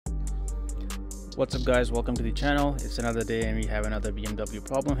What's up guys, welcome to the channel. It's another day and we have another BMW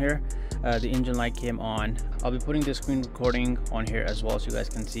problem here. The engine light came on. I'll be putting the screen recording on here as well so you guys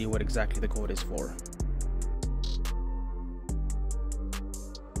can see what exactly the code is for.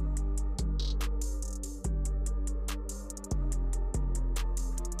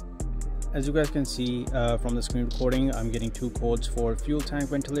 As you guys can see from the screen recording, I'm getting two codes for fuel tank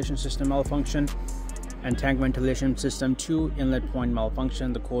ventilation system malfunction and tank ventilation system 2 inlet point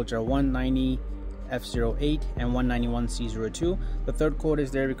malfunction. The codes are 190F08 and 191C02. The third code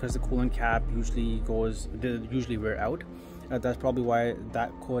is there because the coolant cap usually wear out. That's probably why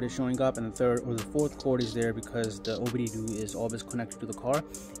that code is showing up. And the third or the fourth code is there because the OBD2 is always connected to the car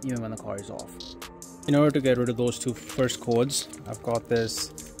even when the car is off. In order to get rid of those two first codes, I've got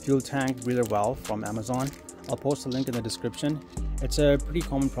this fuel tank breather valve from Amazon. I'll post a link in the description. It's a pretty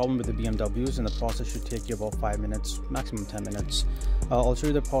common problem with the BMWs and the process should take you about 5 minutes, maximum 10 minutes. I'll show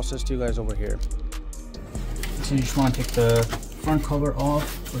you the process to you guys over here. So you just want to take the front cover off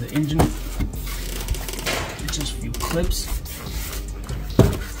for the engine. Just a few clips.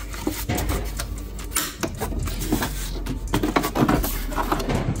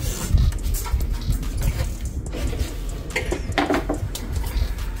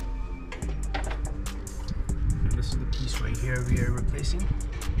 This is the piece right here we are replacing.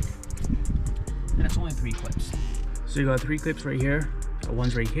 And it's only 3 clips. So you got 3 clips right here.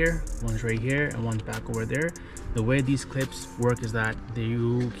 One's right here, one's right here, and one's back over there. The way these clips work is that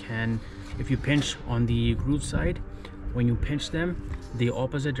you can, if you pinch on the groove side, when you pinch them, the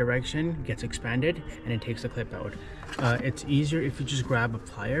opposite direction gets expanded and it takes the clip out. It's easier if you just grab a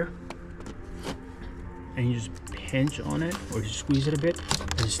plier and you just pinch on it or just squeeze it a bit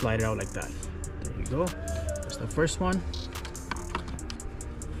and just slide it out like that. There you go. That's the first one.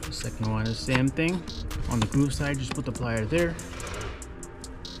 The second one is the same thing. On the groove side, just put the plier there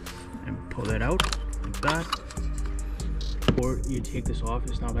and pull it out like that. Or you take this off,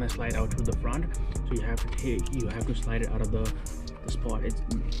 it's not going to slide out to the front, so you have to slide it out of the spot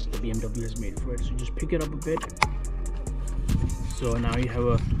the BMW has made for it. So just pick it up a bit. So now you have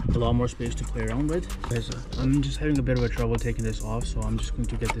a lot more space to play around with. I'm just having a bit of a trouble taking this off, so I'm just going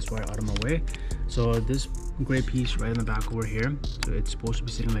to get this wire out of my way. So this gray piece right in the back over here, so it's supposed to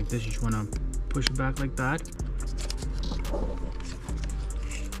be sitting like this. You just want to push it back like that.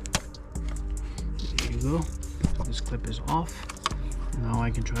 There you go. This clip is off. Now I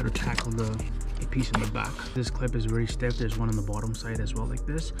can try to tackle the piece in the back. This clip is very stiff. There's one on the bottom side as well, like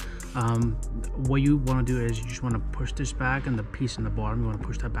this. What you want to do is you just want to push this back, and the piece in the bottom, you want to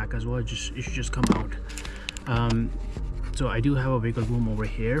push that back as well. It should just come out. So I do have a wiggle room over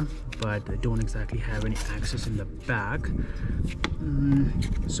here, but I don't exactly have any access in the back.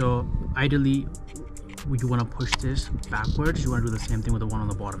 So ideally, you want to push this backwards. You want to do the same thing with the one on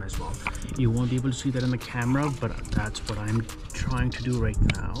the bottom as well. You won't be able to see that in the camera, but that's what I'm trying to do right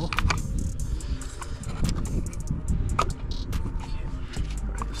now. Okay.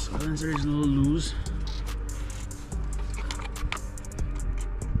 The silencer is a little loose.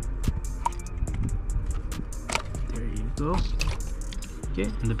 There you go. Okay,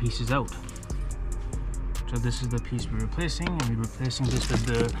 and the piece is out. So this is the piece we're replacing, and we're replacing this with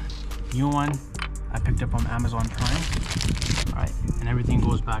the new one I picked up on Amazon Prime. Alright, and everything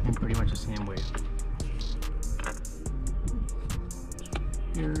goes back in pretty much the same way.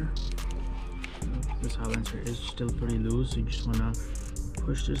 Here, the silencer is still pretty loose, so you just want to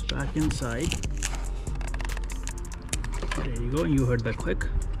push this back inside. There you go, you heard that click.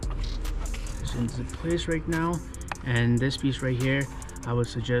 It's in place right now, and this piece right here, I would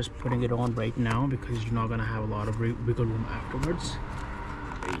suggest putting it on right now because you're not going to have a lot of wiggle room afterwards.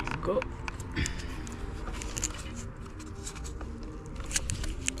 There you go.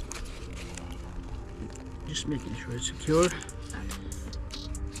 Just making sure it's secure.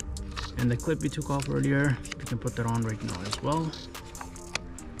 And the clip we took off earlier, we can put that on right now as well.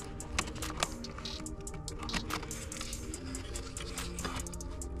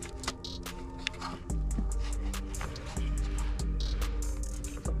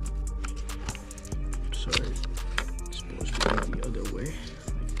 Sorry, it's supposed to be the other way,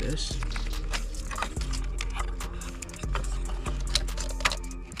 like this.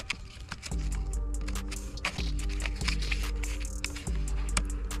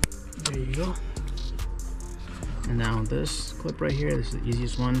 There you go. And now this clip right here, this is the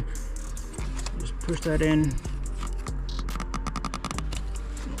easiest one. Just push that in.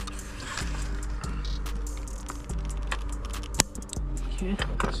 Okay,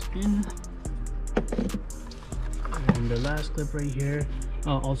 that's in. And the last clip right here,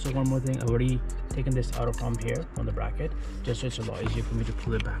 also one more thing, I already taken this out from here, from the bracket, just so it's a lot easier for me to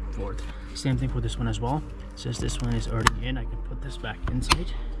pull it back and forth. Same thing for this one as well. Since this one is already in, I can put this back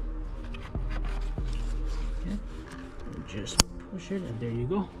inside. Okay. And just push it, and there you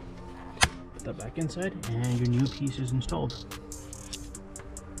go. Put that back inside, and your new piece is installed.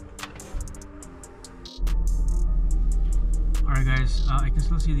 Alright guys, I can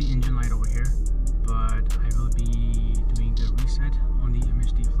still see the engine light over here, but I will be doing the reset on the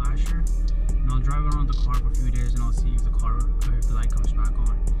MHD flasher, and I'll drive around the car for a few days and I'll see if the light comes back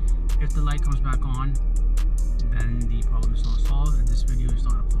on. If the light comes back on, then the problem is not solved and this video is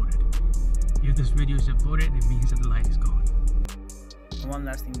not uploaded. If this video is uploaded, it means that the light is gone. And one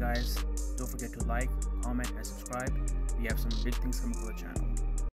last thing guys, don't forget to like, comment and subscribe. We have some big things coming for the channel.